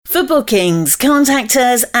For bookings, contact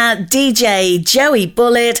us at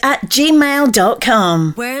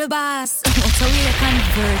djjoeybullet@gmail.com. We're the boss. So we a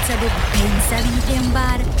convertible Benz, I beat them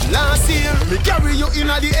bad. Last year, me carry you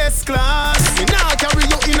in a the S-Class. Me now carry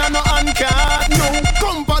you in a no handcart. No,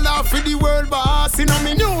 come pala for the world boss. In a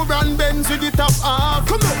me new brand Benz with the top half.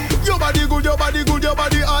 Come on, your body good, your body good, your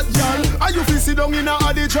body hot, girl. Are you feel sit down in a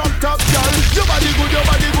the drop top, girl? Your body good, your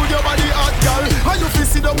body good, your body hot, girl. Are you feel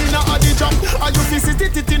sit down in a the drop? Are you feel sit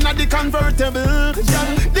it in a the convertible,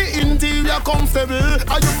 girl? The interior comfortable.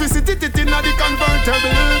 Are you feel sit it in a the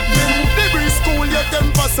convertible? The breeze cool, you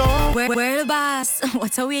temper so. We're the boss.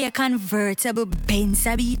 What's a way a convertible Benz,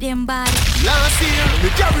 I beat them bad. Last year, me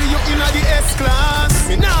carry you in a the S-Class.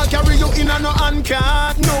 Me now carry you in a no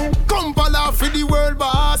handcart. No, come pala for the world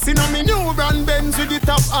boss. In a me new brand Benz with the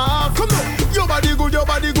top half. Come on, your body good, your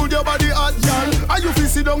body good, your body hot, girl. Are you feel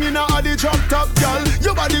sit down in a the drop top, girl?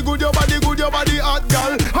 Your body good, your body good, your body hot,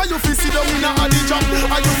 girl. Are you feel sit down in a the drop?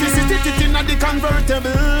 Are you feel sit it in a the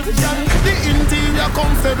convertible, girl? The interior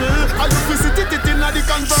comfortable. Are you feel sit it in a the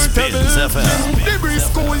convertible? The breeze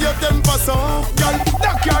cool, your temper so, girl.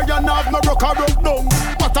 That car you have no rock or broke down.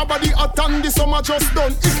 What a body hot and the summer just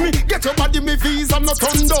done. If me get your body, me visa no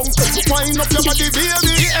turn down. Wind up your body, baby.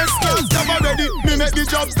 The S-Class never ready. Me make the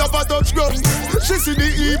job stop a touch ground. She see the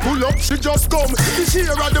E pull up, she just come. She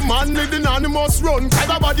hear the man with the animals run.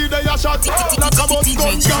 Kind of body they a shot like a bus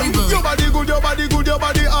gun, girl. Your body good, your body good, your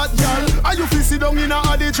body hot, girl. Are you feel sit down in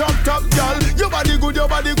a the drop top, girl? Your body good, your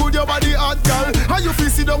body good, your body hot, girl. Are you feel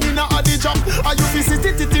sit down in a the drop? Are you feel sit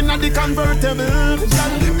it in a the convertible, girl?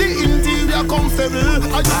 The interior comfortable.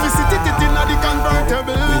 Are you feel sit it in a the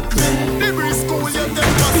convertible? The breeze cool, you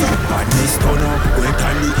temper so. But this turn up, when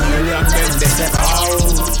time the alien then they step out.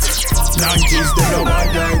 90s they know what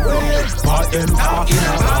they wear, what them talking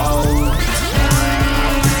about.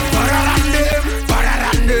 Better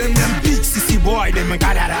than them big sissy boy, them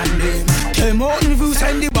better than them. Them out in view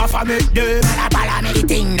send the buffer make them. Bala me the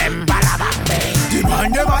thing, them bala bang bang. The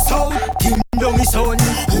man never sound, kingdom is on.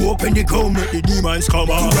 Open the gun, make the demons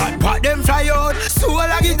come out. Rat pat them fly out, soul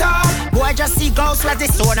a guitar. Boy just see ghosts let the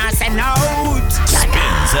sonar send out.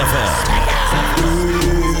 Fridayz FM.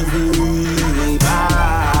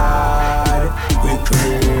 We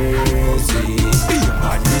crazy.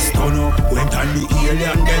 And this turn up, when time the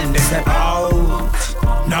alien then they step out.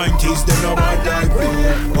 90s they know what they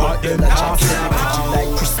bring, what them talking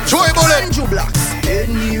about. Joy Bullet, Andrew Blacks.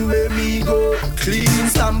 Anywhere me go, clean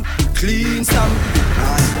stamp, clean stamp.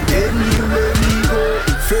 And anywhere me go,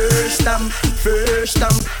 first stamp, first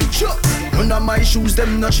stamp. Sure, none of my shoes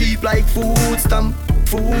them not cheap like food stamp,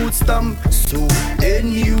 food stamp. So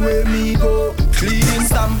anywhere me go, clean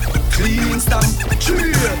stamp, clean stamp.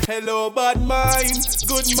 hello bad mind,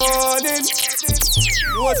 good morning.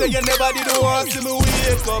 You say you never did want to me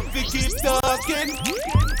wake up, we keep talking.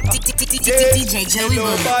 DJ Joey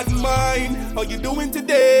Hello bad mind, how you doing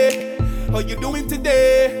today? How you doing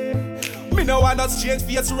today? Me no wanna change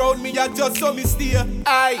face around me, I just saw me steer.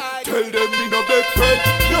 I tell them me no big friend.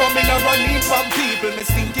 No, me no running from people. Me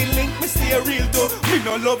stinking link, me stay real though. Me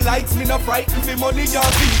no love likes, me no frightened for money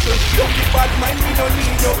or people. Don't be bad mind, me no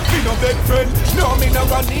need you. Me no big friend. No, me no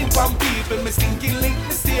running from people. Me stinking link,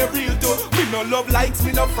 me stay real though. Me no love likes,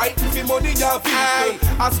 me no frightened for money or people.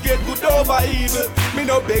 I scared good over evil. Me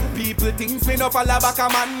no beg people things, me no follow back a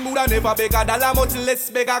man. Woulda never beg a dollar, much less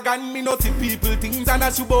beg a gun. Me no see people things and I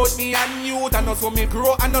should bout me and youth. And also me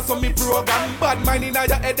grow and also me program. Bad mind in your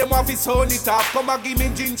head, them off his own it up. Come and give me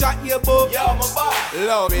ginger here, bro. Yeah, my boy.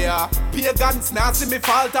 Love ya. Pagans now see me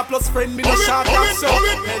falter plus friend me no sharp up. So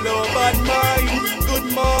hello bad mind, good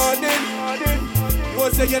morning. You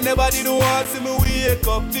say you never did want to me wake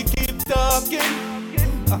up to keep talking.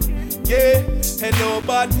 Yeah, hello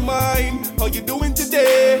bad mind. How you doing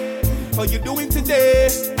today? How you doing today?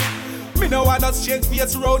 Me no wanna change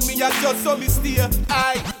face around me, I just saw me steer.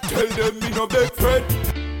 I tell them me no big friend.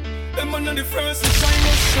 Them on the first shine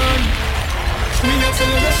the sun. Me a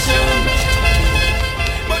celebration.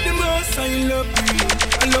 But the most I love you.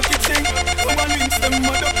 A lucky thing. Our links them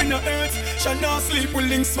mad up in the earth. Shall not sleep with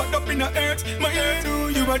links mad up in the earth. My head know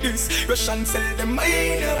you are this. Russian sell them, my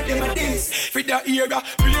head know them are this. For the era,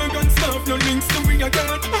 Reagan stuff, no links to we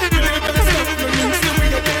again. Reagan stuff, no links to we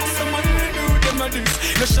again. Someone know them are this.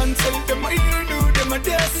 Russian sell them, my head know them are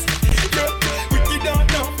this. Yeah, we don't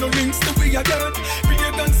know no links to we again.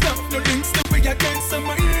 Reagan stuff, no links to we again.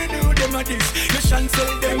 Someone know them are this. Russian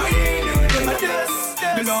sell them, my head know them are this.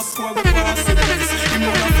 The last squad of us is this. The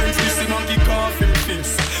more friends listen on the coffin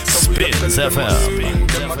face. Fridayz FM.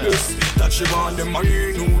 That she want them, I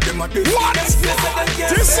know them are this. What? This is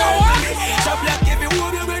what? Shop like every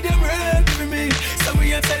word where them read for me. So we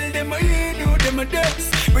tell them. a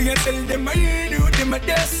dust. When you tell them I know them a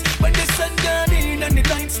dust. When the sun down in and the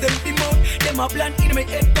lights them dim out, them a plan in my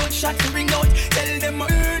head, don't shot to ring out. Tell them I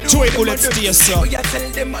know Joy them bullets a to dust. yourself. When you tell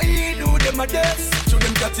them I know them a dust. Show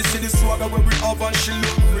them that you see the swagger where we have and she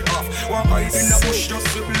look me off. One eyes in the bush just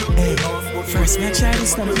to look me off. First me I try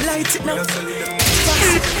this now, light it now.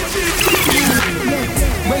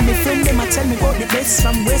 When my friend them a tell me about the best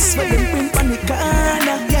from West, where them bring on the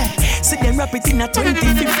corner, yeah. See them rap it in a 20,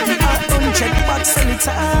 50, 100 bucks, sell it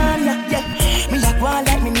on, yeah. Me like one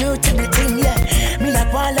like me new to the thing, yeah. Me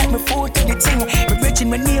like one like me food to the thing. Me bridging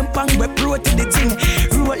my name pang, we pro to the thing.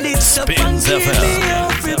 Roll it up and give me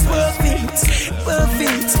every perfect.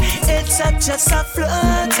 It's up just a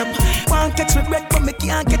float up. One catch me breath, but me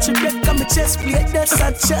can't catch me breath. Cause me chest plate, that's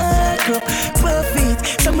a chuck up.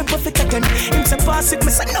 Perfect, so me perfect again. Him say pass it,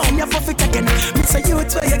 me say no, me a perfect again. Me say you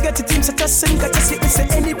try, you get it, him say just sing, got just it. Me say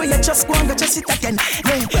anyway, you just go and go just it again.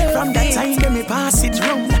 Yeah, from that time, then me pass it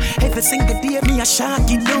round. Every single day, me a shark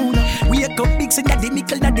it down. Wake up big, sing at the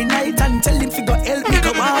mickle at the night and tell him fi go help me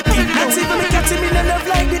go walk it down. Not even me catch him in a love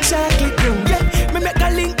like the chocolate room. Yeah, me make a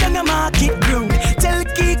link and a market room. Tell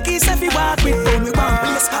Kiki say fi walk with phone. Me want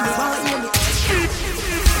place, cause me want money.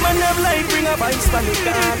 Man have life, bring a vibes for the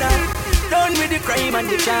corner. Done with the crime and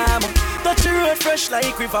the drama. Touch the road fresh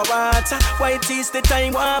like river water. White is the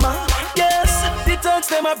time warmer. Yes, the thugs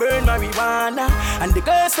them a burn marijuana, and the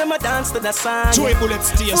girls them a dance to the song. Joy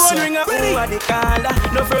bullets to yourself. Phone ring a over the collar.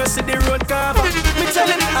 No first to the road cover. Me tell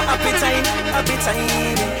them a happy time, happy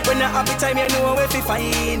time. When a happy time you know where to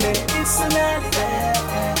find me. It's an holiday.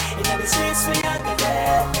 In the streets we are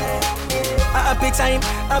there. A happy time,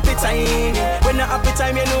 happy time. When a happy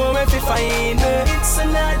time you know where to find me. It's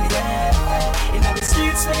an holiday. In the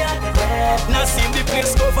streets we are there. Now see the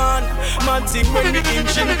place go on. Man think when me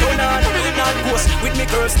engine turn on. Not ghost with me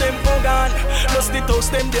girls them gone. Lost the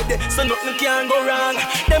toast them dead, so nothing can go wrong.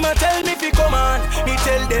 Them a tell me fi come on. Me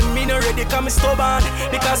tell them me no ready, come stubborn.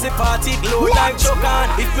 Because the party glow like choke on.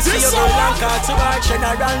 If me see a girl and call to our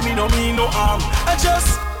general, me no mean no harm. I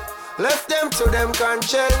just left them to them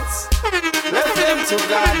conscience. Left them to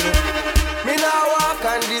God. Me now walk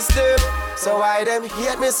on this step. So why them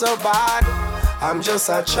hate me so bad? I'm just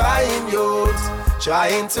a trying youth,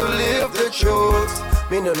 trying to live the truth.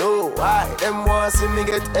 Me no know why them want see me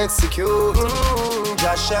get executed.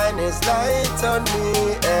 Just shine his light on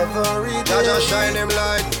me every day. Just shine him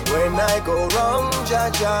light. When I go wrong,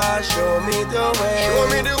 Jaja, show me the way. Show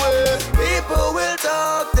me the way. People will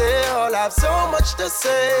talk, they all have so much to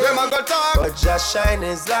say. Them a go talk, but just shine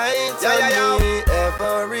his light on me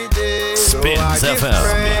every day. Spins FM.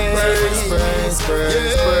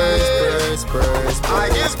 I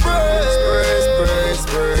give praise.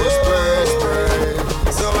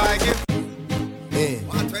 So I give.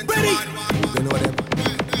 Ready? You know them.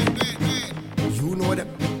 You know them.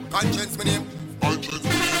 Conscience my name.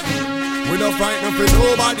 We don't fight nothing for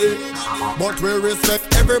nobody, but we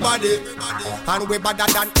respect everybody, and we better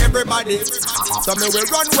than everybody. So me we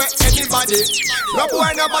run with anybody. No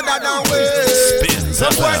boy no better than we. No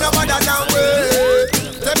boy no better than we.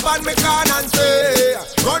 Step on me can and say,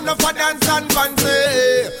 run up for dance and fancy.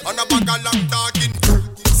 On a bag of long talking.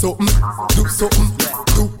 Something, do something,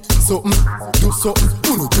 do something, do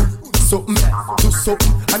something. Do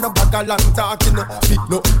something, and a bag of long talking. Fit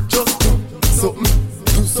no, just do something,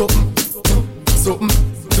 do something, something,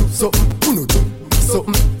 do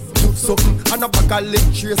something. Do something, and a bag of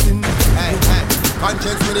leg tracing. Hey.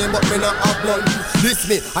 Conscience me name, but me not have none. This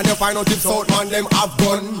me, and you find out if South man them have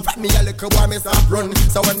gun. From me a little boy, me stop run.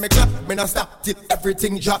 So when me clap, me not stop till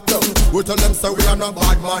everything drop down. We tell them so we are not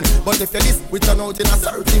bad man, but if you list, we turn out in a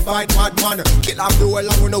certified bad man. Kill off the whole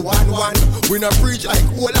and we no 1-1. We not preach like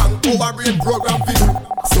whole and over brain program for you.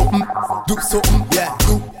 Something, do something, yeah.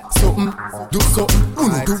 Do something, do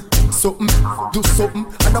something. Do something,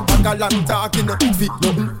 and a bag of long talking. Fit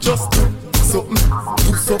nothing, just do something,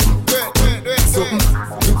 do something. Something,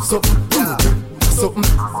 do something,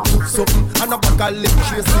 do something, and a bag of lip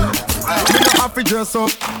tracing. Me no have to dress up,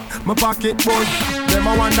 my pocket bush. Them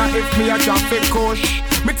a wonder if me a traffic coach.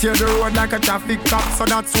 Me tear the road like a traffic cop, so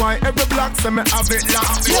that's why every block say me have it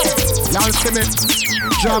locked. Y'all see me,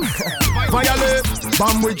 drop, violate,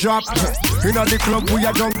 bomb we drop. Inna the club we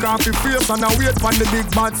a drunk off the face and a wait for the big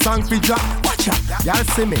bad song fi drop. Watch out, y'all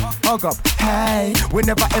see me, hug up, hey. We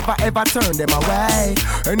never ever turn them away.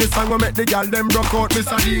 Any song we make the girl them broke out,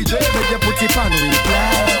 Mr. DJ, make you put it on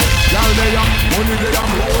replay. Y'all they am, money they am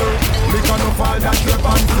more. Liquor no fall that trap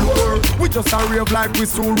on floor. We just a rave like we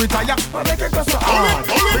soon retire. But make it go so hard.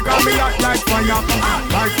 Because me act like fire.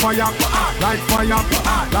 Like fire. Like fire.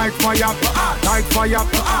 Like fire. Like fire.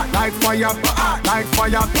 Like fire. Like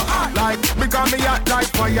fire. Like because me act like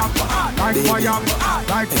fire. Like fire.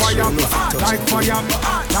 Like fire. Like fire.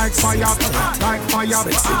 Like fire. Like fire.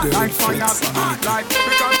 Like fire. Like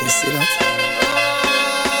because you see that?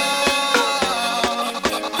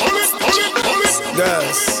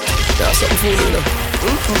 Girls, there's something for you now.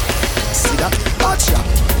 See that? Watch ya.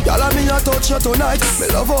 Y'all me a touch you tonight. Me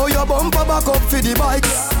love how your bumper back up for the bike.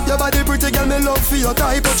 Your body pretty girl, me love for your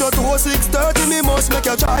type. Put your toe 630, me must make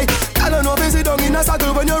you try. I don't know busy down in a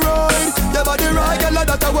saddle when you ride. Your body right, girl,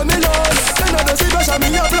 that's what me love. Then I just see pressure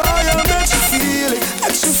me apply and make you feel it,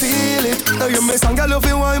 make you feel it. Now you miss and girl, love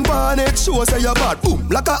you wine pan it. Show say you're bad, boom,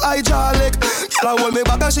 like a hydraulic. Girl, I hold me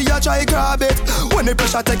back and she a try grab it. When the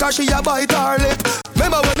pressure take her, she a bite her lip.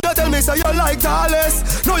 Remember when you tell me say you like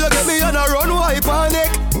tallest. Now you get me on a run, why panic?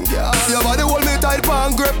 Yeah, your body hold me tight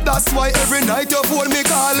pan grip. That's why every night you phone me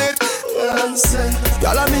call it.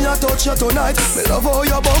 Y'all and me a touch you tonight. Me love how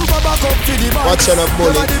your bumper back up to the back. Watch on a bully.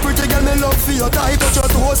 Your body pretty girl, me love for your type. Put your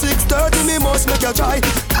toe 630, me must make you try.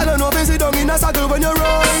 I don't know busy down in a saddle when you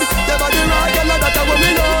ride. Your body right, girl, that's what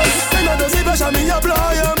me like. Then I just see pressure me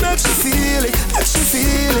apply and make you feel it, make you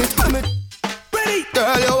feel it.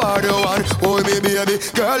 Girl, you are the one, oh me baby.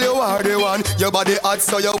 Girl, you are the one. Your body hot,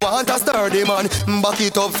 so you want a sturdy man. Back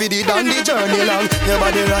it up for the dandy journey long. Your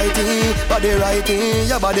body righty,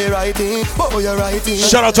 your body righty. Oh, you're righty.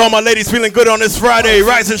 Shout out to all my ladies feeling good on this Friday.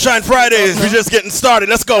 Rise and Shine Fridays. We're just getting started.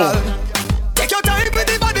 Let's go. Take your time with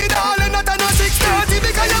the body, darling. Not a 6:30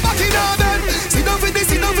 because you're back in our bed. Sit down with the,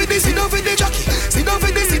 sit down with the, sit down with the jockey. Sit down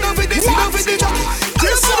with the, sit down with the, sit down with the jockey.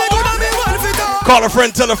 Call a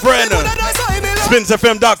friend, tell a friend.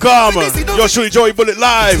 SpinsFM.com. Yo, Shuli Joey Bullet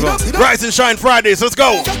Live. Rise and Shine Fridays. Let's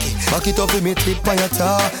go. Back it up with me, tip on your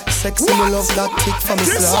tar. Sexy, me love that kick for me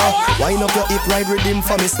slaw. Wind up your hip, ride rhythm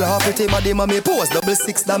for me slaw. Pretty body, mommy pose,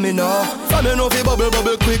 6 that me know. For me know, fi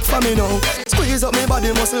bubble quick for me now. Squeeze up me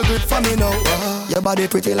body, muscle grip for me now. Your body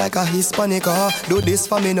pretty like a Hispanic. Do this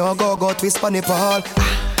for me now, go twist on the ball.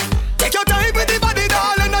 Take your time with the body,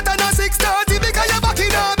 darling. Not a 6:30 because you're back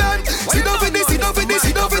in our bed. Sit down with this, sit down with this,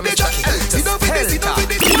 sit down with this. Sit down with this, sit down with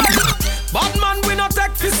this. Bad man, we not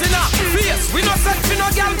take fish in a face. We not set for no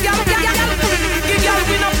gal. Give gal,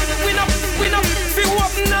 we not feel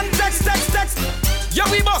open and text. Yeah,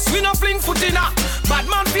 we boss, we not fling foot in a. Bad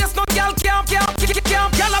man face no gal can't.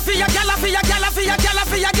 Gal afia.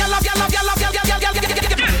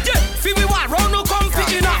 Feel we want round no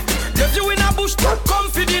comfy in a. If you in a bush,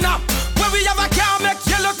 comfy in a. Where we have a car make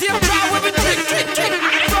yellow tape dry. Where we trick,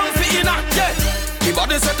 comfy in a. Yeah. The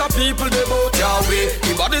body set of people they both your way.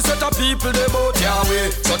 The body set of people they both your way.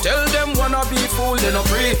 So tell them wanna be fool they no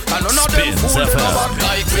free. And none of them fool they no back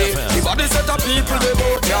like me. The body set of people they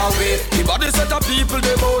both your way. The body set of people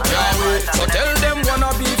they both your way. So tell them wanna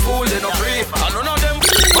be fool they no free. And none of them.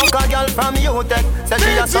 Fuck a girl from UTech. Say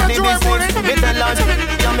she a study business. Me tell her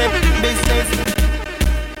you make business.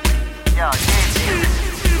 Yo,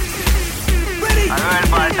 ready? I real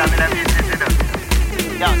bad time in the business, you know.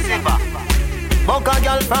 Yo, Simba. Fuck a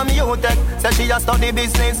girl from UTech. Say she a study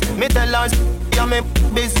business. Me tell her you make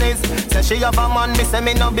business. Say she have a man, me say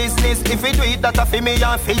me no business. If you do it, that a fi me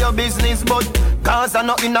and fi your business. But cause I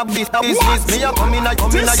not in a business. Me a come in a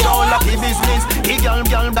your lucky business. The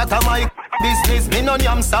girl, that a my business. Me no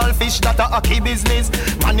yam selfish, that a key business.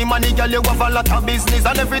 Money, girl, you have a lot of business.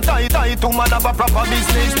 And every tie, two man have a proper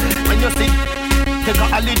business. When you see take a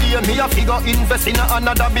holiday, me a figure invest in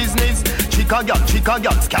another business. Chica girl,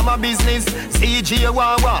 scammer business. CG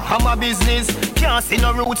Wawa, hammer business. Can't see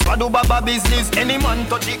no roots for do baba business. Any man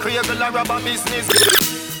touch the cradle or rubber business.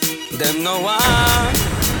 Them no one,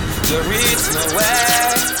 you reach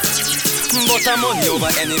nowhere. But I'm money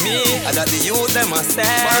over enemy. I got the youth them a stare.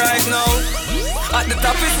 But right now, at the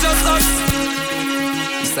top it's just us.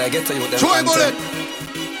 So I get to you them. Troy Bullet.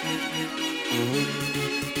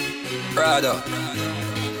 Brother.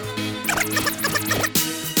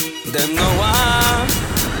 Them no one,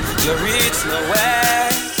 you reach nowhere.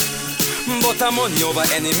 But I'm money over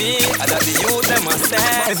enemy. I got the youth them a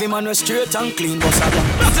stare. Every man was straight and clean, but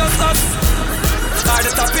it's just us. At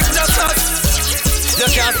the top it's just us. You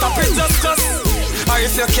can't stop it, just us. Or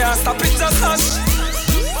if you can't stop it, just us.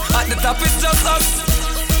 At the top it's just us.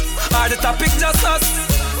 At the top it's just us.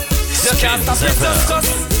 You can't stop it, just us.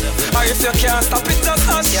 Or if you can't stop it, just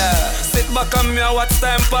us. Yeah. Sit back on me and watch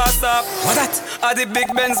time pass up. What that? Are the big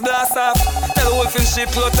Benz blast up. Tell Wolf and Ship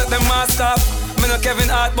load take them mask up. Me no Kevin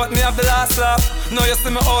Hart, but me have the last laugh. Now you see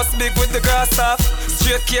me house big with the grass off.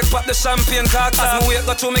 Straight cake, pop the champagne cock. As me wait,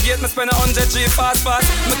 go through me gate, me spend 100 G fast.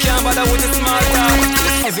 Me can't bother with the small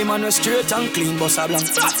talk. Every man was straight and clean, boss a blank.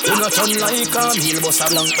 You not turn like a meal, boss a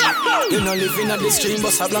blank. You not live in a the stream,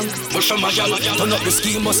 boss a blank. Push on my gal, turn up the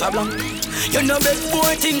scheme, boss a blank. You know big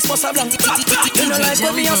boy things, boss a blank. You know like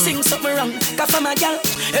when me a sing something wrong. Cause I'm a gal,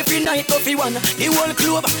 every night coffee one. The whole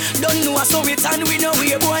club, don't know so it and we know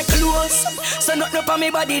we boy close. So nothing up on me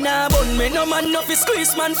body now, bun me. No man no fi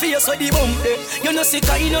squeeze man face so the bump there. You know sick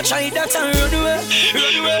you know try that and run away.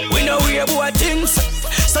 We know we boy things.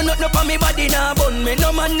 So nothing up on me body now, bun me.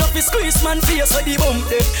 No man no fi squeeze man face so the bump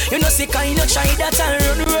there. You know sick you know try that and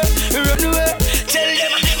run away. Tell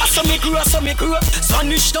them I saw me crew.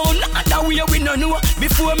 Spanish town, that way we no know.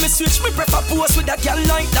 Before me switch, me prefer pose with a gal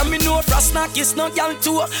like that. Me know frost knock is no gal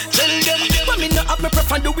too. Tell them, but me not have me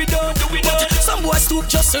prefer do we do. But some boys stoop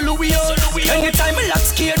just so Louis. Anytime me lock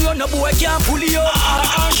scared run, no boy can't pull you.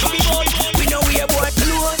 We know we a boy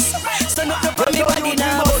close. So not up on me body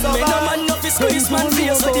now, but me no man no fi squeeze man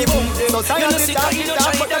face with the bump. You know sick you know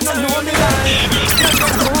try that and know me line.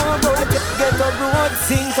 Get up road,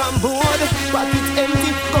 sink and board. Pocket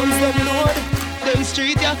empty, guns them load. Them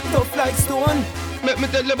street yeah, tough like stone. Make me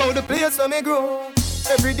tell you about the place where me grow.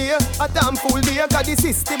 Every day, a damn full day. Got the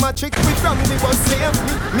system a trick me from the bus slave.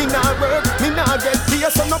 Me nah work, me nah get pay.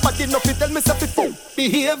 So nobody no fi tell me say fi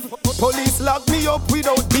behave. Police lock me up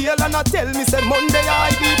without bail and I tell me say Monday I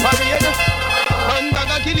be parade. And I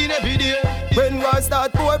got killing every day. When war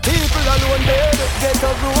start, poor people alone dead. Get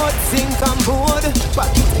up road, sink and board.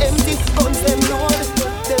 Pocket empty, guns them load.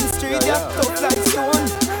 Them street yeah, tough like stone.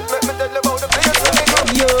 Let me tell you about the place where me go.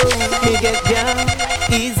 Yo, me get down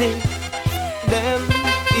easy. Them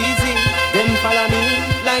easy. Them follow me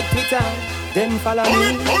like Twitter. Them follow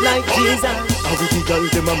me like Jesus. How we the girl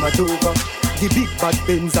them a mad over. The big bad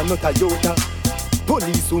Benz and not Toyota.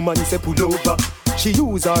 Police woman say pull over. She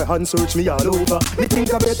use her hand search me all over. Me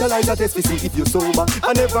think I better like a test to see if you sober.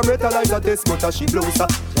 I never better like a test but she blows her.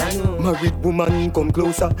 Married woman come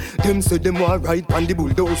closer. Them say them want ride on the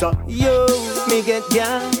bulldozer. Yo, me get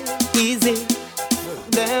down easy.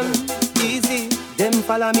 Them easy. Them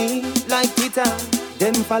follow me like Peter.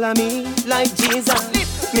 Them follow me like Jesus.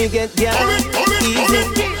 Me get down easy.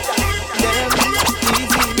 Them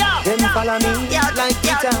easy. Them follow me like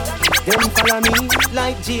Peter. Them follow me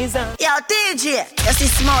like Jesus. Yo, DJ, you see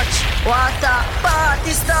smudge. Water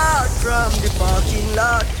party start from the parking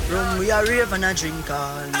lot. From we are rave and a drink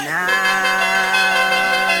all night.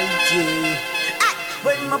 Yeah.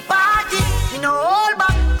 When my party, you know all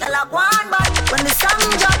back, tell I one back. When the sun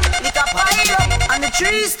drop, it a pile up and the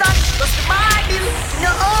trees stand. Just the Bible, you know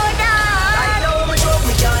all that. I know we joke,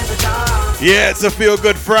 we can't go down. Yeah, it's a Feel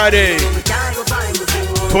Good Friday.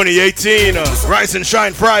 2018, Rise and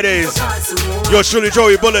Shine Fridays. Yours truly,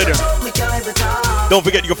 Joey Bullet. Don't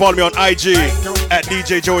forget you can follow me on IG at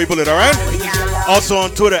DJ Joey Bullet, alright? Also on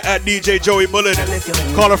Twitter at DJ Joey Bullet.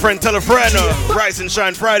 Call a friend, tell a friend. Rise and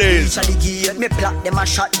Shine Fridays. Me block them a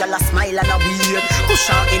shot, y'all a smile and a weird. Push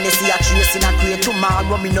out N.S.C. a trace in a crate.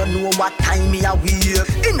 Tomorrow me no know what time me a weird.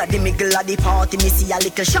 Inna the middle of the party, me see a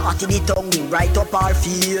little shot in the tongue right up our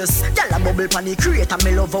face. Y'all a bubble pan the crate and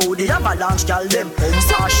me love how the avalanche y'all them.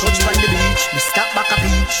 Star shots from the beach, me stop back a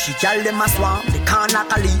beach. Y'all them a swamp, they can't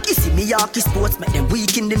knock a leak. You see me Yorkie sports, make them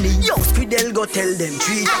weak in the knee. Yo, Fridayz go tell them,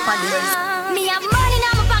 treat up a days. Me have money in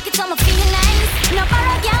my pocket, so me feel nice. No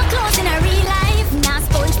para girl clothes in a real life. Now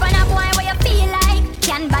sponge pan a boy where you feel like.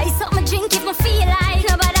 Can buy something drink if me feel like.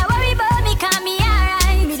 Nobody worry about me, call me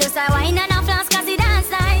alright. Me just a wine and a flask cause it dance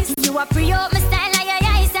nice. You a pre-up my style like your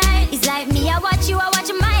eyesight. It's like me, I watch you, I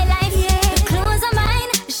watch my life. Yeah. The clothes are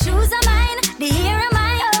mine, the shoes are mine, the hair are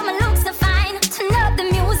mine. Oh, my looks are fine. Turn up the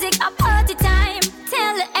music, a party time.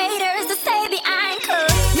 Tell the haters to stay behind.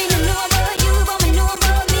 Me no know about you, but me know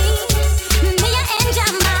about me. Me a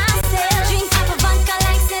enjoy myself. Drink up a vodka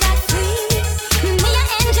like say that free. Me a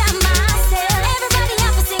enjoy myself. Everybody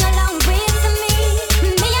have to sing along with me.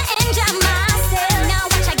 Me a enjoy myself. Now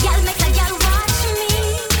watch a gal make a gal watch me.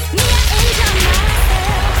 Me a enjoy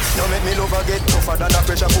myself. Now make me lover get tougher than a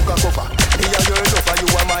pressure cooker cover. Me a your lover, you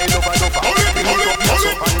are my lover. Bring it up, mess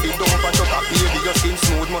up and the dump and shut up. Baby, your skin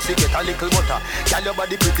smooth, must get a little butter. Girl, your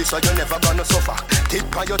body pretty, so you never gonna suffer.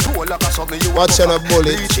 Tip on your toe like a something you want. Watch on a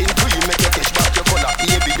bullet. Reach into you, make you catch back your collar.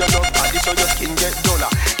 Baby, your love body, so your skin get duller.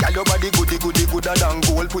 Girl, your body gooder than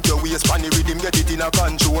gold. Put your waist on the rhythm, get it in a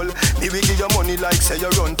control. Me will give you money like say you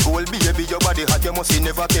run toll. Baby, your body hot, you must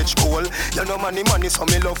never catch cold. You know money, so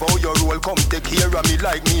me love how you roll. Come take care of me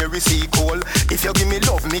like me receive coal. If you give me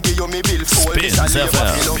love, me give you me bill full. Fridayz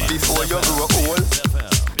FM. Love before you grow old.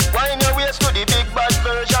 Wine your waist to the big bad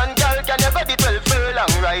version. Girl, can you go the 12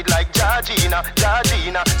 furlong ride like Georgina,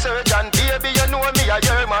 Georgina. Surgeon, baby, you know me a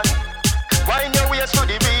German. Wine your waist to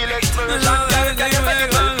the real version. Girl, can you go the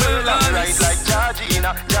 12 furlong ride like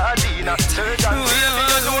Georgina, Georgina. Surgeon, baby,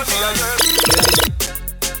 you know me a German.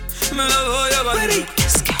 Me love how your body look.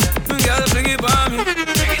 Girl, fling it for me.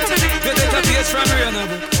 You take a page from Rihanna.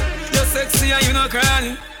 You're sexy and you not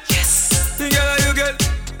crying. Yes. Girl, you get.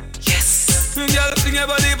 Yes. Girl, fling your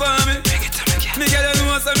body for me. Me girl, you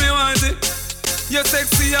know what me want it. You're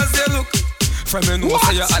sexy as you look. From me know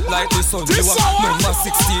say you act like the sun. You are number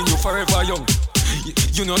 16, you forever young.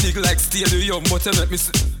 You know big like stadium, but you make me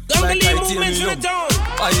like titanium.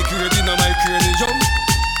 I create in my cranium.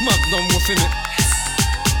 Magnum muffin it.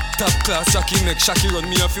 Top class Jackie make Shaki run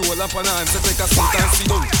me a few all up on her and say take a stunt and sit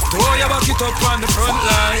down. Throw your back it up on the front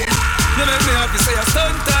line. You make me happy say a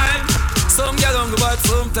stunt time. Some girl don't go bad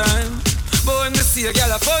sometime, but when they see a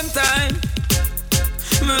girl a fun time.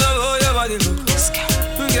 Me love how your body look.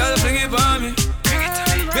 Girl bring it for me.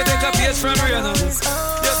 You take a page from Rihanna.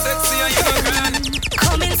 You're sexy and you don't grind.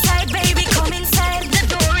 Come inside baby, come inside. The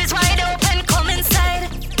door is wide open, come inside.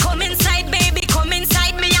 Come inside baby, come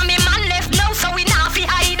inside. Me and me man left now so we not fi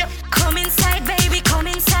hide. Come inside baby, come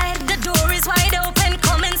inside. The door is wide open,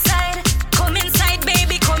 come inside. Come inside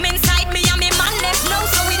baby, come inside. Me and me man left now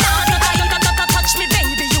so we not touch me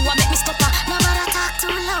baby. You a make me stop. Nobody talk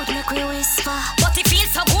too loud, make we whisper. But it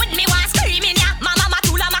feels so good, me want screaming ya. Mama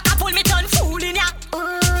matula maka pull me turn fool in ya.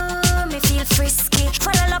 Ooh, me feel frisky.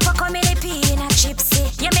 Follow up a comedy pee in a gypsy.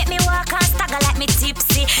 You make me walk and stagger like me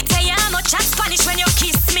tipsy. Tell you how much I Spanish when you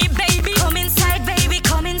kiss me, baby. Come inside, baby,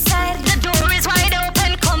 come inside. The door is wide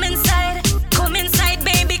open, come inside. Come inside,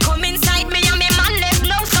 baby, come inside. Me and me man left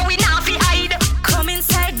now, so we not fi hide. Come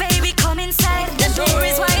inside, baby, come inside. The door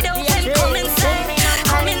is wide open, come inside.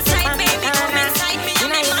 Come inside, baby, come inside. Me and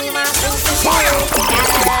me man left now, so we not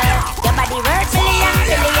fi hide. Your body worth billion,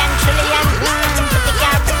 billion, trillion. Put the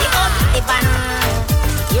car, put the up, the van.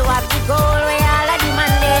 You have the goal where all of the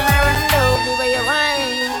man them are run down. The way you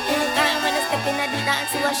whine. Anytime when I step in the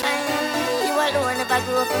dance, you a shine. You alone never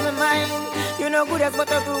grow from my mind. You know good as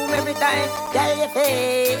butter room every time. Tell your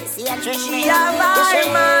face, see a trick. She a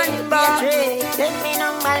man, but take me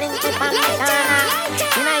number link to Pantana.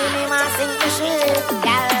 You know you me ma sing the shit.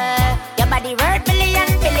 Girl, your body worth billion,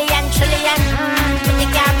 billion, trillion. Put the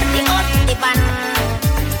car, put the up, the van.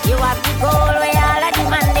 You have the goal where all of the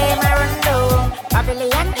man them are run down.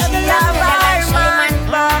 Pavilion, she a man,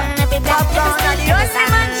 but every black girl is the only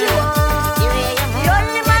man she want. The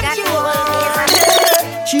only man she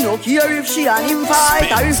want. She don't care if she and him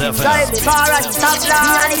fight or if he drive the car at the top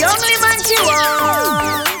line. The only man she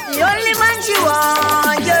want. The only man she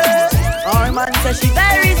want, yeah. Our man says she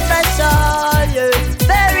very special, yeah.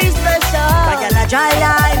 Very special. Like a dry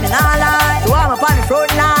line, and all line. So I'm up on the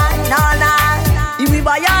front line, all night. If we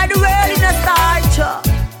buy all the world in a starch,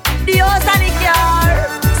 the house and the car.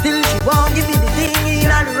 Still she won't give me the thing in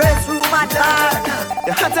the restroom at her.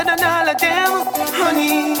 You're hotter than all of them,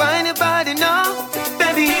 honey. Find your body now,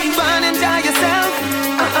 baby. Find and die yourself.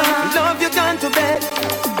 Love you gone to bed.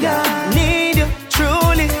 Yeah, need you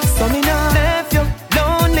truly. So me not left you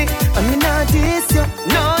lonely. I me not diss you.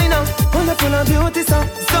 No, you know, wonderful and beauty, so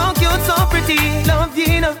cute, so pretty. Love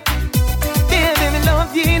you, know. Baby, me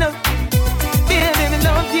love you, know. Baby, me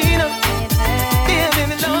love you, know. Baby,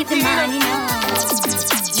 me love you, know.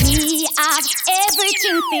 We have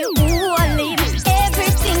everything for all him.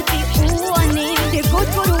 Everything for all him. The good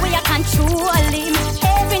way I control him.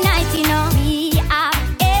 Every night, you know. We have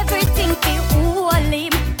everything for all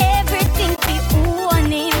him. Everything for all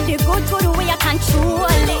him. The good way I control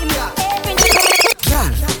him. Every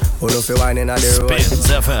night. Who know fi wine inna the road?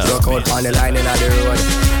 Rock out on the line inna the road.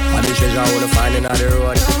 And the treasure who know find inna the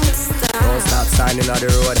road. Don't stop signing inna the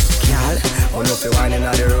road. Girl, who know fi wine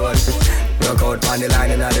inna the road? Rock out on the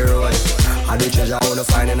line inna the road. And the treasure who know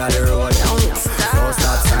find inna the road. Don't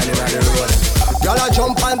stop signing inna the road. Y'all a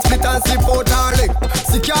jump and split and slip out her leg.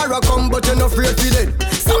 Secure come but you no afraid for it.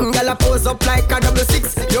 Some y'all a pose up like a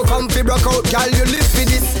 666. You come fi broke out, y'all you live for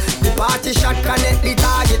this. The party shot connect the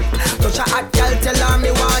target. Touch a hot girl, tell her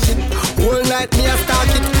me want it. Whole night me a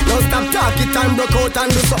start it. Don't stop talk it and broke out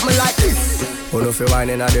and do something like this. Who know fi wine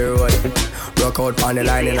inna the road? Broke out on the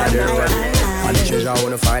line inna the road. And the treasure who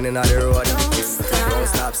know find inna the road. Don't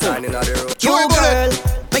stop signing inna the road. You girl,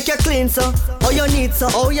 make you clean so. Oh you need so.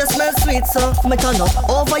 Oh you smell sweet so. Me turn up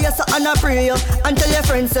over you so and I pray you. And tell your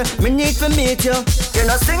friends so. Me need to meet you. You're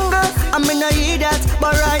not single, and me not hear that.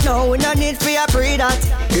 But right now we not need for you pray that.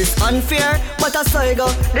 It's unfair, but I saw you go.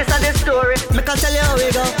 This is the story, make I tell you how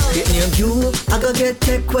we go. Get name you, I go get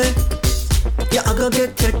take away. Yeah, I go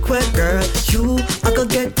get take away, girl. You, I go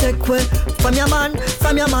get take away. From your man,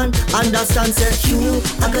 understand, say you,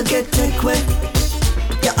 I go get take away.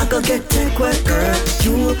 Yeah, I go get take away, girl.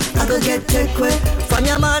 You, I go get take away. From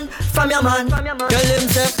your man. Tell him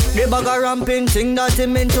say, the bag of ramping thing that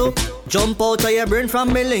him into. Jump out of your brain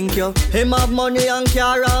from me link you. Him have money and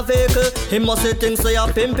car and vehicle. Him must say things so you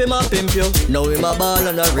pimp him a pimp you. Now him a ball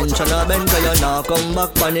and a wrench and a bend. So you now come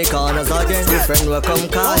back on the corners again. Your friend will come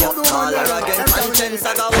call you. Call her again. Conscience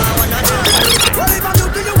I got one and well, if I do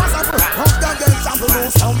to you what's up, hope that girl sample no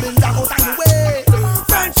stumbling down out of the way.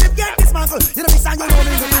 Friendship get dismantled. You know me saying you know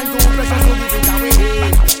me. I'm too precious to give it away.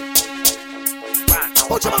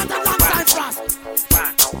 Put your hand on long time fast.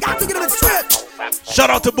 Got to get it straight. Shout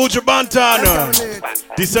out to Buju Banton,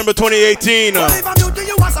 December 2018.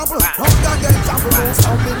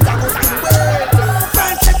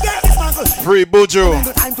 Free Buju.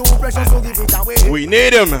 We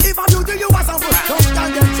need him.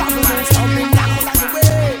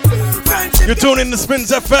 You tune in to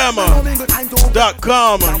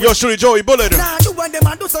SpinsFM.com. Yo, Shuli Joey Bullet.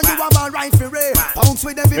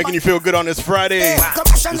 Making you feel good on this Friday.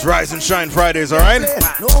 It's Rise and Shine Fridays, alright?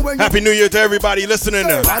 Happy New Year to everybody listening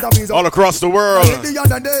all across the world.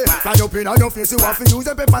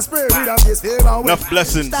 Enough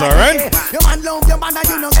blessings, alright?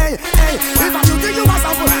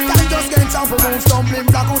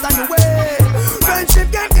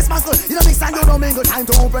 Friendship get this muscle. You know, mix and you don't mingle. Time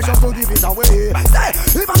to pressure to give it away.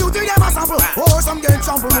 If I do them a sample, or some get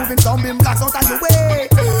trample, moving some in blacks out of the way.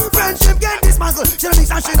 Friendship get this muscle. She don't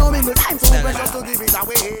mix and she don't mingle. Time to pressure to give it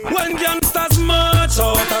away. When youngsters march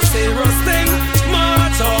out a serious thing,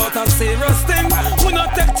 march out a serious thing. We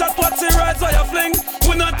not take chat what she rides while you fling.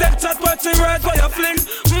 We not take chat what she rides while you fling.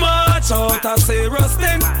 March out a serious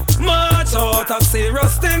thing, march out a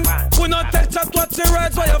serious thing. We not take chat what she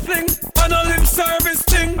rides while you fling. I no lip service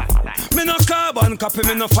thing. Me no carbon copy,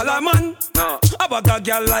 me no follow man. No. I bag a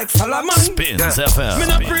girl like Salaman. Spins FM. Me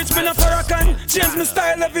no preach, me no Farrakhan. Change me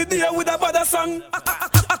style every day with a bad song.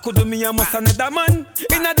 I could do me a must another man.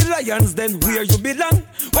 Inna the Lions, then where you belong.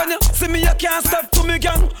 When you see me, you can't step to me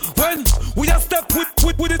gang. When we a step with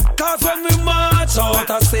it, cause when we march out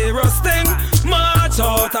a serious thing, march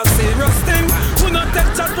out a serious thing. We not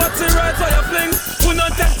take chat what she rides while you fling. We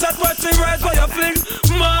not take chat what she rides while you fling.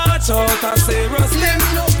 March out a serious thing,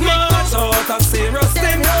 march out a serious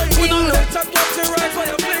thing. We not take chat what she rides while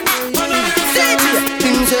you fling.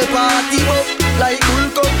 Things a party up like bull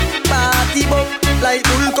cup, party up like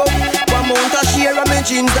bull cup. One month a share of my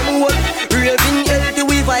jeans them hold. Raving healthy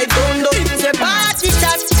we vibe down low. Things a party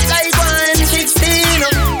chat like 116.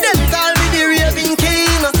 Them call me the raving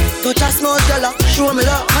king. Touch a small dollar, show me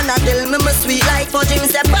love and I tell me my sweet like for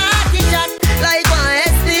things a party chat like 1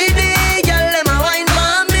 STD. Girl them a wine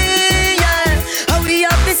for me, yeah. How we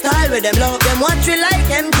have the style with them love them watch we like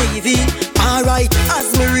MTV. Alright,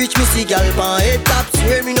 as me reach me see gal pan head tops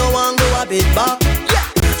where me no want go a bit back. Yeah,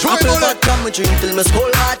 apple vodka me drink till me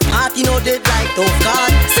skull hot. Party no dead like tough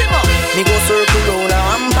card. Simmer, me go circle round a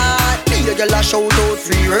rampart. Me a gal a shout out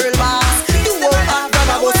free world boss. Do all hot grab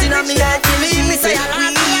a bus inna me head till me say I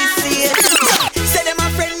we see it. Say them a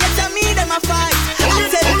friend, yes I me them a fight. I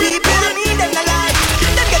tell people I need them a life.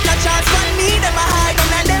 Them get a chance from me them a hide.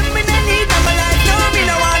 And them me no need them a life. No me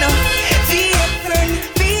no wanna be a friend.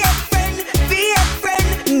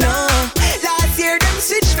 No, last year them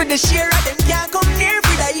switch for the share of them can't come near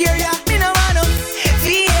for the year, yeah. Me no wanna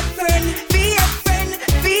be a friend, be a friend,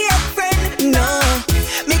 be a friend. No,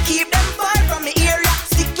 me keep them far from me ear, yeah.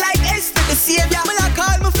 Stick like S to the savior. Me like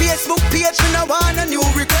call my Facebook page, me no want a new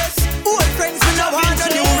request. Old friends, me no want a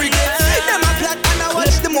new request. Them a plot and I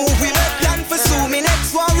watch the movie. Me plan for sue me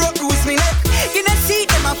next, one road bruise me neck. You know see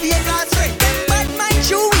them a fake ass friend. Them bad mind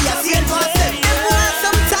true, we a see it for them. Them want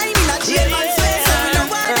some time in a jail man.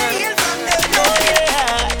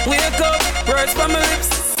 Words from my lips,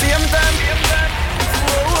 same time.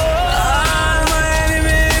 All my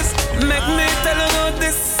enemies make me tell you about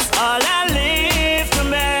this. All I live to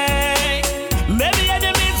make. Maybe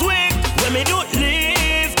enemies weak when me do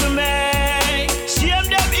live to make. Shame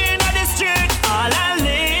them in the street. All I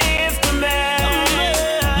live to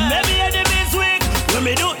make. Maybe enemies weak when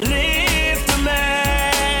me do live to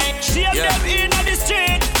make. Shame them in the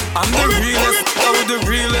street. I'm the realest, I'm the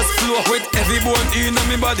realest flow with every bone in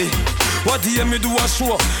my body. What do me do a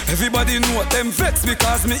show? Everybody know them vex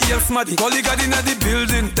because me ear smaddy. Colleague in the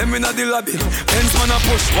building, them in the lobby. Benz man a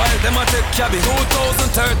push while them a take cabby.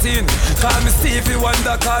 2013, call me Stevie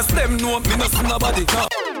Wonder cause them know me no see nobody.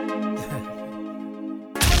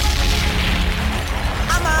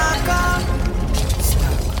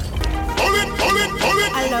 Pull it,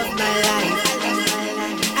 I love my life.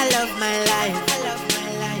 I love my life.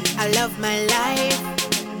 I love my life.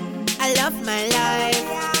 I love my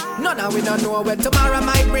life. No, now we don't know where tomorrow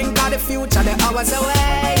might bring, cause the future, the hours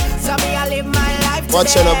away. So me, I live my life today.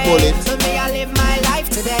 Watch out, bullet. So me, I live my life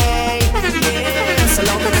today. Yeah. So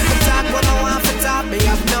long as I talk what I want to talk, me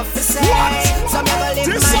have enough to say. So me, I live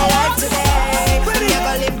my life today. Me,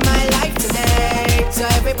 I live my life today. So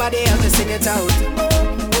everybody else sing it out.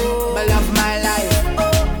 I love my life.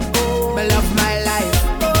 I love my life.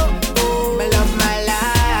 I love my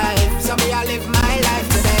life. So me, I live my life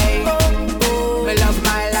today. I love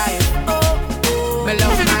my life. I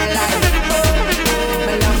love my life.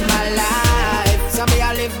 I love my life. So me,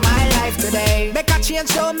 I live my life today. Make a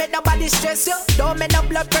change, don't make nobody stress you. Don't make no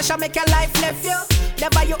blood pressure, make your life left you.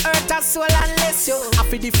 Never you hurt a soul unless you have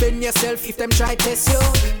to defend yourself if them try test you.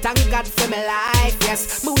 Thank God for my life,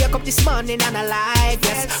 yes. Me wake up this morning and alive,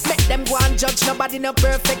 yes. Make them go and judge, nobody no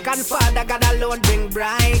perfect, and Father God alone bring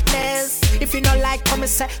brightness. If you don't like come and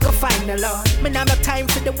say, go find the Lord. Me nah no time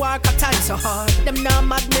for the work, a time so hard. Them nah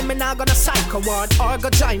mad me nah gonna psycho ward. Or go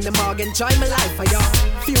join the morgue, enjoy my life for y'all.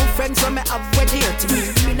 Few friends when me have wed here to me.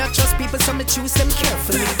 Me not trust people, so me choose them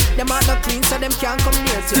carefully. Them are not clean, so them can't come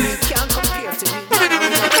near to me. Can't compare to me.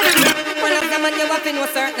 Well, as a man you have to know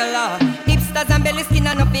certain law. Hipsters and belly skin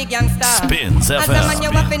and no big youngster. Spins As a man you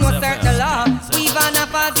have to know certain law. We've on a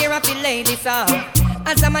pause here and feel ladies off.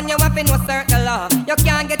 As a man you have to know certain law. You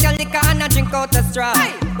can't get your liquor and a drink out the straw.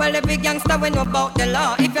 Well, every youngster we know about the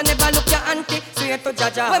law. If you never look your auntie, swear to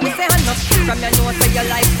Jaja. When we say hand up, from your nose to your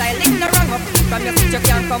lifestyle, it's no wrong up. From your switch you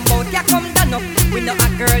can't come out, you come down up. We know a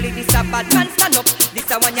girlie, this a bad man stand up. This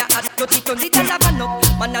a one you ask to it, only the lava up.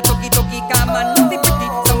 Man a tuggy come and no be pretty.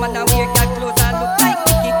 Some man a wear girl clothes and look like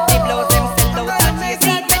Mickey. They blows them sell out and chase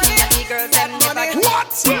it. Many of the girls them never get. What?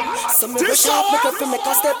 So me rush up, make up fi make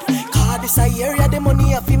a step. Cause this a area the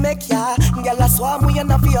money a fi make, yeah. Girl a swarm we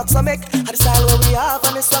and a fi up so make. And the style where we have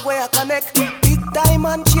and the swag where I connect. Big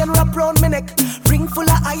diamond chain wrap round me neck. Ring full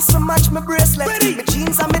of ice to match my bracelet. My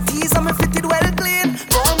jeans and my tees and me fitted well clean.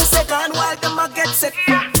 Call me second while them a get set.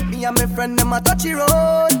 Me and my friend them a touchy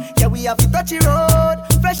road. Yeah, we have to touchy road.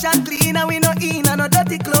 Fresh and clean and we no in and no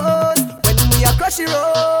dirty clothes. When we a crush the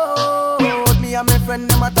road. Me and my friend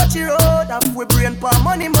them a touchy road. Have we brain for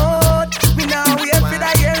money mode. We now wait for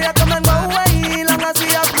the area come and go away. Long as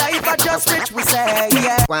we have life I just rich we say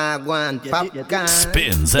yeah.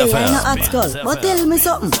 Spins They FM. ain't no hot skull, but tell me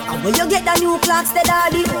something. How will you get the new clocks, the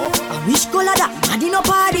daddy? I wish color that, daddy no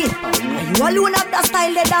party. And you alone have the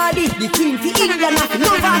style, the daddy. The queen for England, have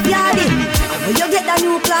love of yardy. How will you get the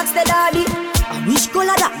new clocks, the daddy? I wish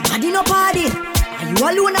color that, daddy no party. And you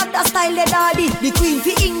alone have the style, the daddy. The queen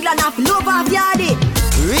for England, have love of yardy.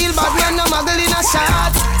 Real bad man, no muggle in a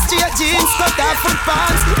shot. Straight jeans, cut off foot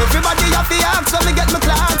pants. Everybody have the axe when me get my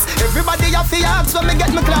clocks. Everybody have the axe when me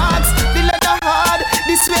get my clocks. The leather hard,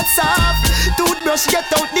 the sweat soft. Toothbrush get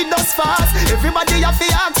out the dust fast. Everybody have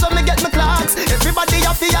the axe when me get my clocks. Everybody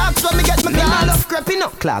have the axe when me get my clocks. Me love creeping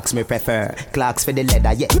up. Clocks me prefer. Clocks for the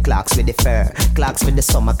leather, yeah. Clocks for the fur. Clocks for the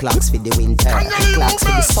summer, clocks for the winter. Clocks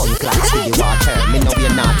for the sun, clocks for the water. Me know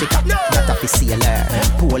you're naughty, not a sailor.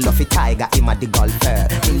 Pull off a tiger, him a the golfer.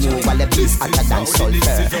 Me knew all the beast hotter than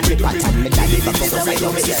sulfur. Me pattern me daddy back up the way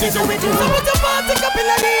up here. So with the party up in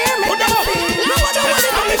the air, make them feel. No one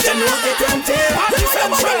if you know it empty.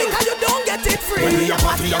 You don't get it free. When we a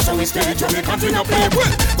party, that's how we stay. Jamaicans we no play well.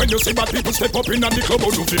 When you see bad people step up in and the club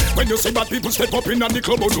out of it. When you see bad people step up in and the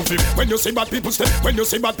club out of it. When you see bad people step. When you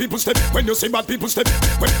see bad people step. When you see bad people step.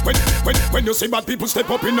 When you see bad people step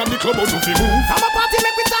up in and the club out of it. Move. From a party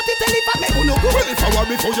make we start it, tell if I make uno go. Well, if I were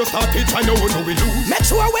before you start it, I know who we lose. Make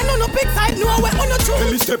sure when uno pick side, know when uno choose.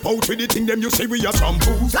 Tell me step out with the thing them you say we are some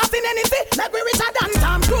fools. Laughing anything, make we richer than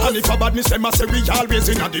Tom Cruise. And if a badness them a say we always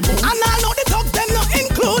in a the mood. And I know the thugs them not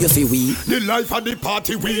include. You see we the life of the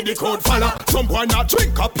party we the code follow. Some boy not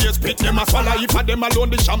drink up here spit them a swallow. If a them alone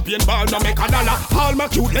the champagne ball no make a dollar. All my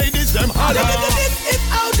cute ladies them holler. This is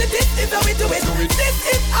how the this is how we do it. This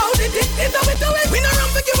is how the this is how we do it. We no run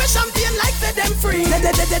for give a champagne like say them free.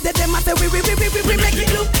 Them a say we make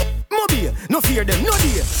it look. Mobile, no fear them, no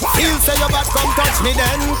dear. Feel say your bad, come touch me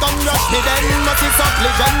then, come rush me then. But it's up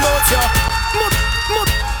legend bout ya.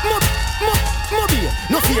 Mobile,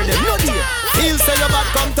 no fear them, no dear. Feel say your bad,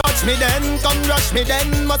 come touch me then, come rush me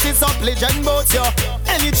then. But it's up legend bout ya.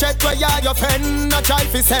 Any check where ya your friend, a try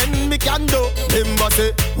fi send me can do. Remember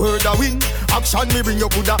say, word a win. Action me bring you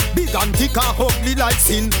coulda big and thick and ugly like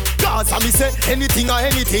sin. Cause I me say anything or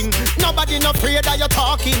anything. Nobody no afraid that you're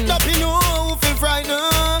talking. Don't be no feel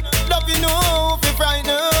frightened. Don't be no feel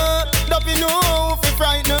frightened. Don't be no feel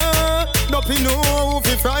frightened. Don't be no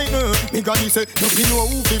feel frightened. Me granny say, nobody know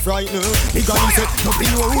who fi frighten. Me granny say,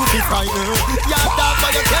 nobody know who fi frighten. You talk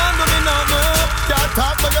but you can't do me nothing. You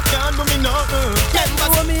talk but you can't do me nothing. Them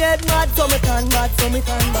know me head mad, so me turn bad, so me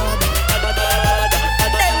turn bad.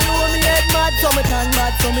 Them know me head mad, so me turn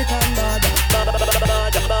bad, so me turn bad.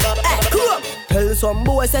 Hey, come on. Tell some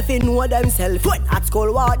boys if they know themselves. When at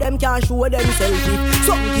school war, them can't show themselves. If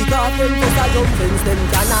some kick off them just a jump fence, them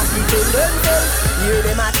cannot defend themselves. Hear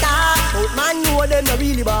them attack, but man know them not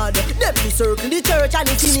really bad. Them be circle the church and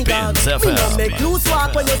the synagogue. Me no make loose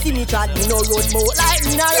walk when you see me chat. Me no road mouth like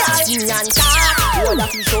me no ride me and talk. All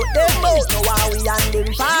of you shut them out, no how we and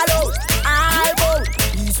them follow. All bout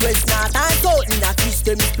east, west, north and south. Me not twist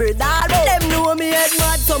them spread all out. Them know me head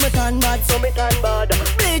mad, so me turn bad, so me turn bad.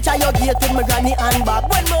 Bleach a your gate with my granny and back.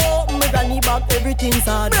 When me open my granny back, everything's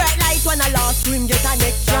hard. Bright light when I last swim, get a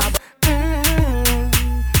next job.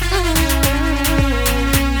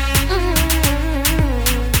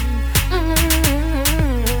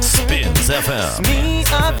 Spins FM. Me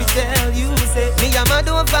have to tell you, say me a mad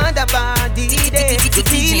over the body day. You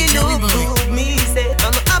really look good, me say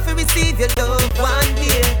I'm happy receive your love one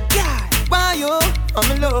day. Yeah, why you?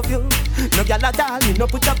 I'ma love you. No gyal at all, me no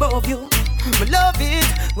put above you. Me love it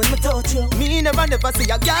when me touch you. Me never see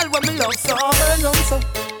a girl when me love so. Turn on so,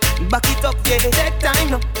 back it up, yeah. Take time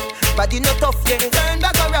now, body no tough, yeah. Turn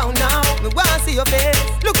back around now. Me wanna see your face,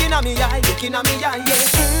 looking at me eye, yeah.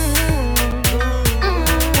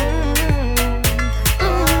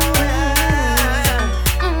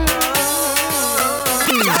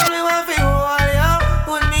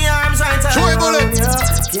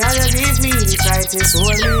 Can you give me the tightest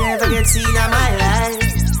hold me ever get seen in my life?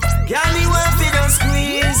 Can me want to just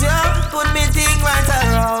squeeze you, put me thing right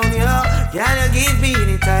around you? Can you give me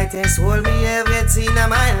the tightest hold me ever get seen in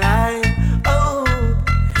my life? Oh,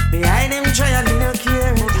 behind them trial me no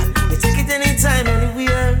care. You take it anytime,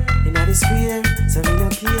 anywhere. In the square, so me no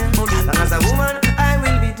care. As long as a woman, I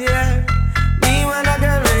will be there. Me want a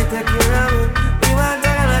girl when take care of me. Me want a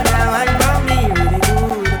girl when I want me really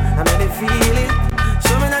good. I make me feel it.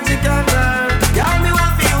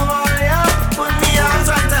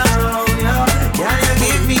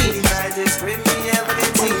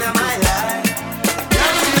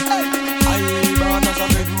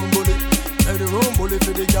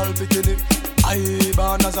 I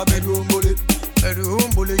born as a bedroom bully. Bedroom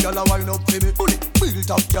bully, gyal a wine up for me. Bully,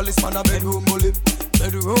 built up, gyal is man a bedroom bully.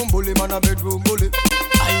 Bedroom bully, man a bedroom bully.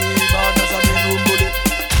 I born as a bedroom bully.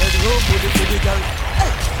 Bedroom bully for the gyal.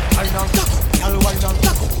 Hey, wine and taco, gyal wine and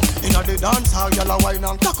taco. Inna the dance hall, gyal a wine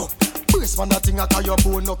and taco. Brace man a thing a tie your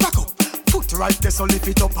bone no crack up. Foot right there so lift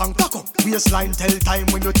it up and tack up. Waistline tell time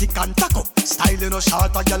when you tick and tack up. Style you no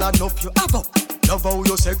short, a gyal enough you have up. Love how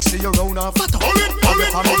you sexy, you round and fat up. Have your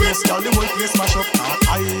family place, girl, the whole place smash up.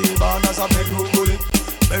 I born as a bedroom bully.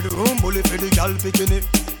 Bedroom bully for the girl picking it.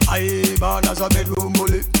 I born as a bedroom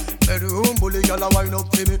bully. Bedroom bully, girl a wine up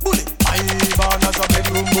for me. Bully. I born as a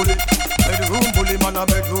bedroom bully. Bedroom bully, man a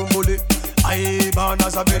bedroom bully. I born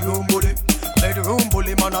as a bedroom bully. Bedroom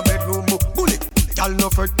bully, man a bedroom bully. Girl no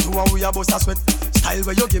fret, to a we a bust a sweat. Style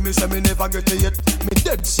where you give me, say me never get it yet. Me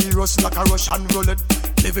dead serious like a Russian roulette.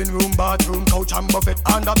 Living room, bathroom, couch and buffet.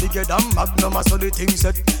 And a bigger than Magnum, so the thing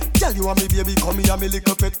set. Tell you and me baby, come here, me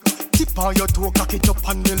little pet. Tip on your toe, cock it up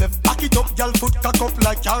on the left. Back it up, girl, foot cock up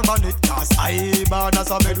like your bonnet. Cause I born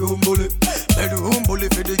as a bedroom bully. Bedroom bully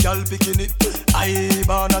for the girl picking it. I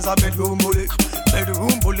born as a bedroom bully.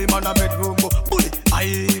 Bedroom bully, man a bedroom bully.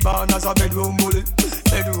 I born as a bedroom bully.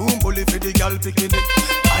 Bedroom bully for the girl picking it.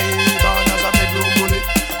 I born as a bedroom bully.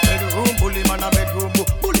 Bedroom bully, man a bedroom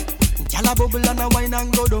bully. Gyal a bubble and a wine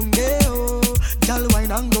and go down there, oh. Gyal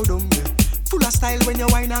wine and go down there. Full of style when you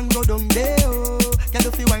wine and go down there, oh. Gyal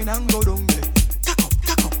if you wine and go down there. Tack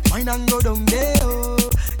up, wine and go down there, oh.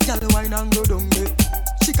 Gyal wine and go down there.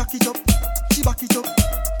 She cock it up, she back it up,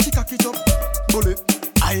 she cock it up. Bully,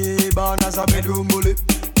 I born as a bedroom bully.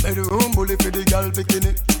 Bedroom bully for the gyal picking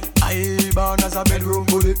it. I born as a bedroom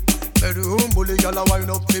bully. Bedroom bully, gyal a wine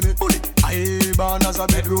up for me. Bully, I born as a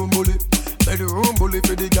bedroom bully. Bedroom bully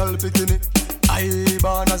for the girl picking it. I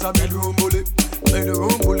born as a bedroom bully.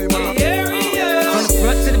 Bedroom bully, man. From the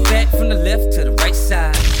front to the back, from the left to the right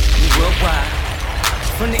side, we worldwide.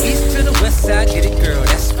 From the east to the west side, get it, girl,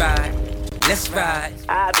 that's right. Let's ride.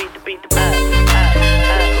 I beat the up,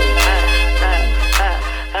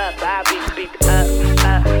 I beat the up, I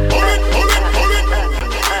beat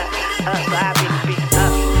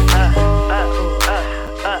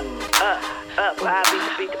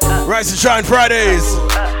Rise and Shine Fridays.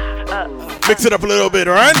 Mix it up a little bit,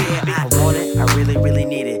 alright? I want it, I really, really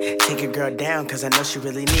need it. take a girl down, cause I know she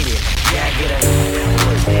really need it. Yeah, I get her.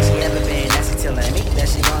 Where she ever been? That's she telling me that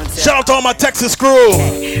she gonna tell. Shout out to all my Texas crew.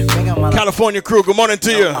 California crew, good morning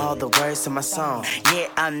to you. All the words to my song. Yeah,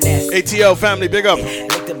 I'm nasty. ATL family, big up.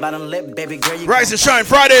 Lick the bottom lip, baby girl. You Rize and Shine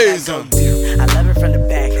Fridays. I love it from the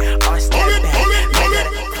back. Arch that back.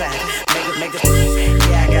 Make it.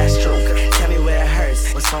 Yeah, I got stroke. Tell me where it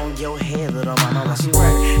hurts. What's on your head, little mama? What you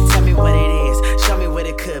work? Tell me what it is. Show me what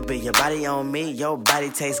it could be. Your body on me. Your body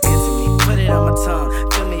tastes good to me. Put it on my tongue.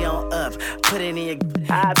 Fill me on up. Put it in your.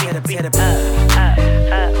 I beat it up.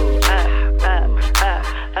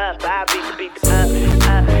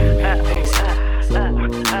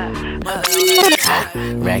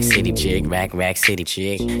 Rack City chick, rack City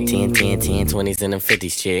chick. 10, 20s and them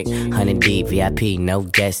 50s chick. 100 deep, VIP, no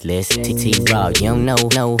guest list. TT Raw, you don't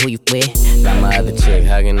know who you with. Got my other chick,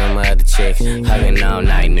 hugging on my other chick. Hugging all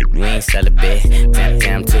night, nigga, we ain't sell a bit.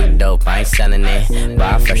 Damn, too dope, I ain't selling it.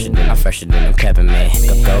 But I'm fresher than them peppermint.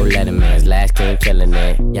 Go Letterman's, last king killing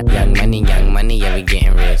it. Young money, yeah, we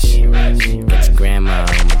getting rich. Get your grandma on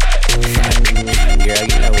my girl,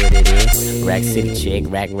 you know what it is. Rack City chick,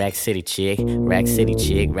 rack City chick. Rack City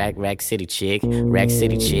chick, rack City chick. Rack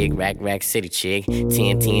City chick, rack City chick. 10,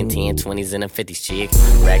 20s and the 50s chick.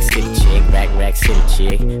 Rack City chick, rack City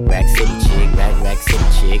chick. Rack City chick, rack City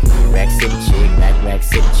chick. Rack City chick, rack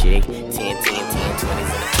City chick. 10, 20s and the 50s.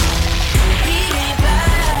 He ain't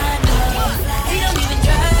fly, no. He don't even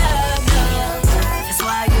drive, no. That's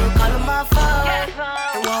why you call him my phone.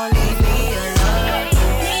 It won't leave me alone.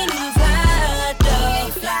 He ain't even fly,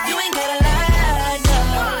 though. You ain't gotta lie, no.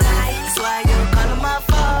 That's why you call him my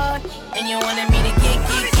phone. And you wanted me to get it.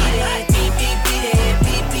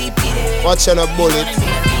 Beat it. Watching a bullet.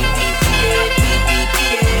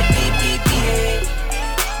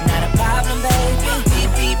 Not a problem, baby.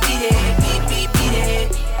 Beat it.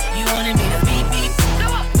 You wanted me to beat it.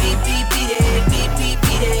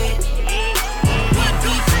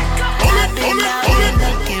 I've been out here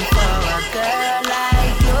looking for a girl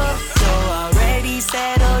like you. So already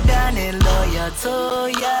settled down and loyal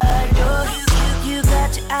to you. You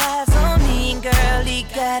got your eyes on me, and girl, he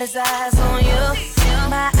got his eyes on you.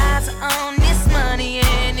 My eyes are on this money,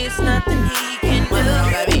 and it's nothing he can do.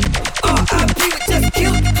 R.I.P. with just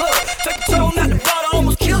killed the plug. Took control, not the bottle,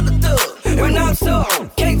 almost killed the thug. When I'm so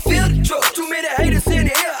can't feel the drug. Too many haters in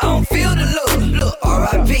the air, I don't feel the love. Look,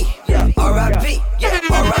 R.I.P. R.I.P. Yeah,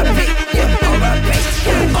 R.I.P. Yeah, R.I.P.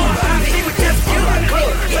 Yeah, R.I.P. with just killed the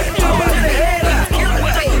plug. Yeah, R.I.P.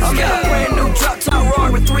 I'm in a brand new drop top Roy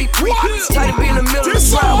with 3 pre-pops. Tight to be in the middle of the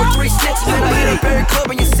slide with 3 snitches. And I hit up every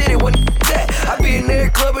club in your city when that. I be in every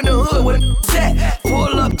club in the hood when that.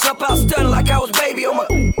 Pull up, jump out, stunning like I was baby on my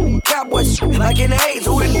cowboy shit. Like in the 80s,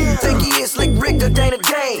 who the think he is? Slick Rick or Dana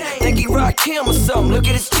Dane? Think he rock him or something? Look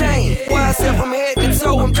at his chain. Why I said from head to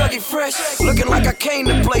toe, I'm Dougie Fresh. Looking like I came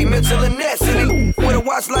to play Mitchell and Ness. And he with a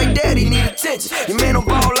watch like that, he need attention. Your man don't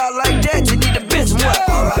ball out like that, you need to bench him. What?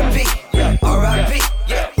 R.I.P. R.I.P.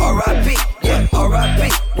 Yeah, R.I.P. Yeah, R.I.P.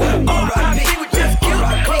 What? R.I.P. We just killed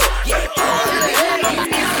R.I.P. Yeah,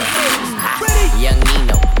 Young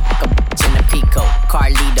Nino, a bitch in the Pico,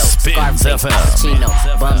 Carlito, Scarface, Chino,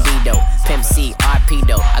 Bumbido, Pimp C,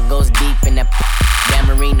 Arpedo. I goes deep in that Dan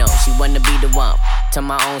Marino. She wanna be the one to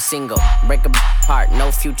my own single. Break a heart, no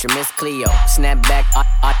future, Miss Cleo. Snap back,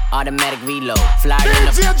 automatic reload. Fly in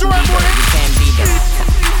the you can't be them.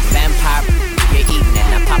 Vampire, you're eating it.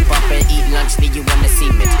 I pop up and eat lunch, leave you wanna see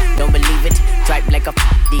it. Don't believe it? Stripe like a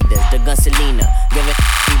Adidas, the gun Selena. Give it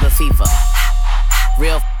fever.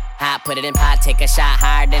 Real hot, put it in pot, take a shot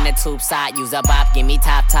higher than the tube side. Use a bop, give me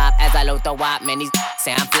top as I load the wop. Man, these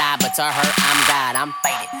say I'm fly, but to her, I'm God. I'm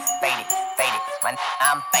faded. Man,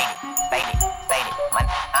 I'm faded. Man, I'm faded. Man,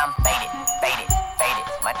 I'm faded.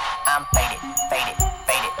 Man, I'm faded.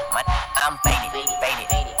 Man, I'm faded.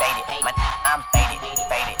 Man, I'm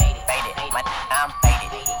faded. Man, I'm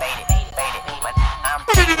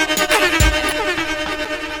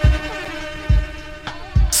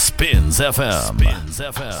Spins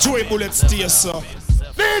FM. Joey Bullet, stay so.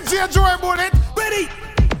 DJ Joey Bullet, ready?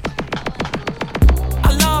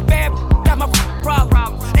 I love bad, got my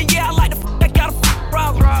problem. And yeah, I like the that got a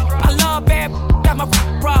problem. I love bad, got my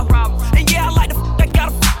problem. And yeah, I like the that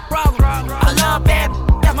got a problem. I love bad,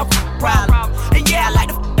 got my problem. And yeah, I like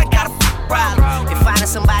the that got a problem. If finding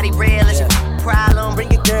somebody real is your problem,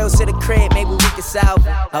 bring your girls to the crib, maybe we can south.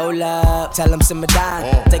 Hold up, tell them simmer down.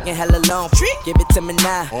 Taking hella long, give it to me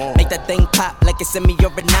now. Make that thing pop like it's in me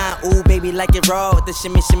over 9. Ooh, baby, like it raw with the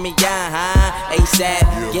shimmy, shimmy, yeah, huh?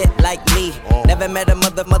 ASAP, get like me. Never met a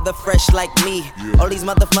mother fresh like me. All these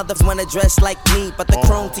mothers wanna dress like me, but the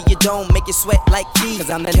chrome to your dome make you sweat like me. Cause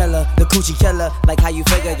I'm the killer, the coochie killer. Like how you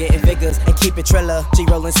figure, getting figures and keep it triller. She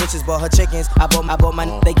rolling switches, bought her chickens. I bought my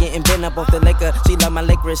they getting bent up off the liquor. She love my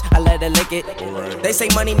licorice, I let her lick it. They say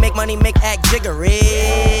money make act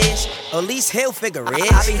jiggerish. At least he'll figure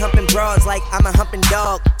it. I be humping broads like I'm a humping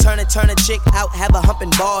dog. Turn a chick out, have a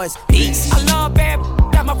humping bars. Peace. I love bad,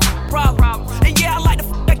 got my problem. And yeah, I like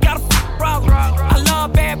the I got a problem. I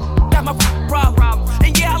love bad, got my problem.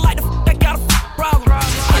 And yeah, I like the I got a problem.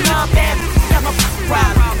 I love bad, got my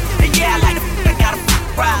problem. And yeah, I like the I got a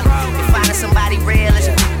problem. If finding somebody real is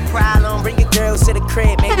a problem, bring your girls to the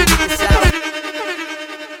crib, maybe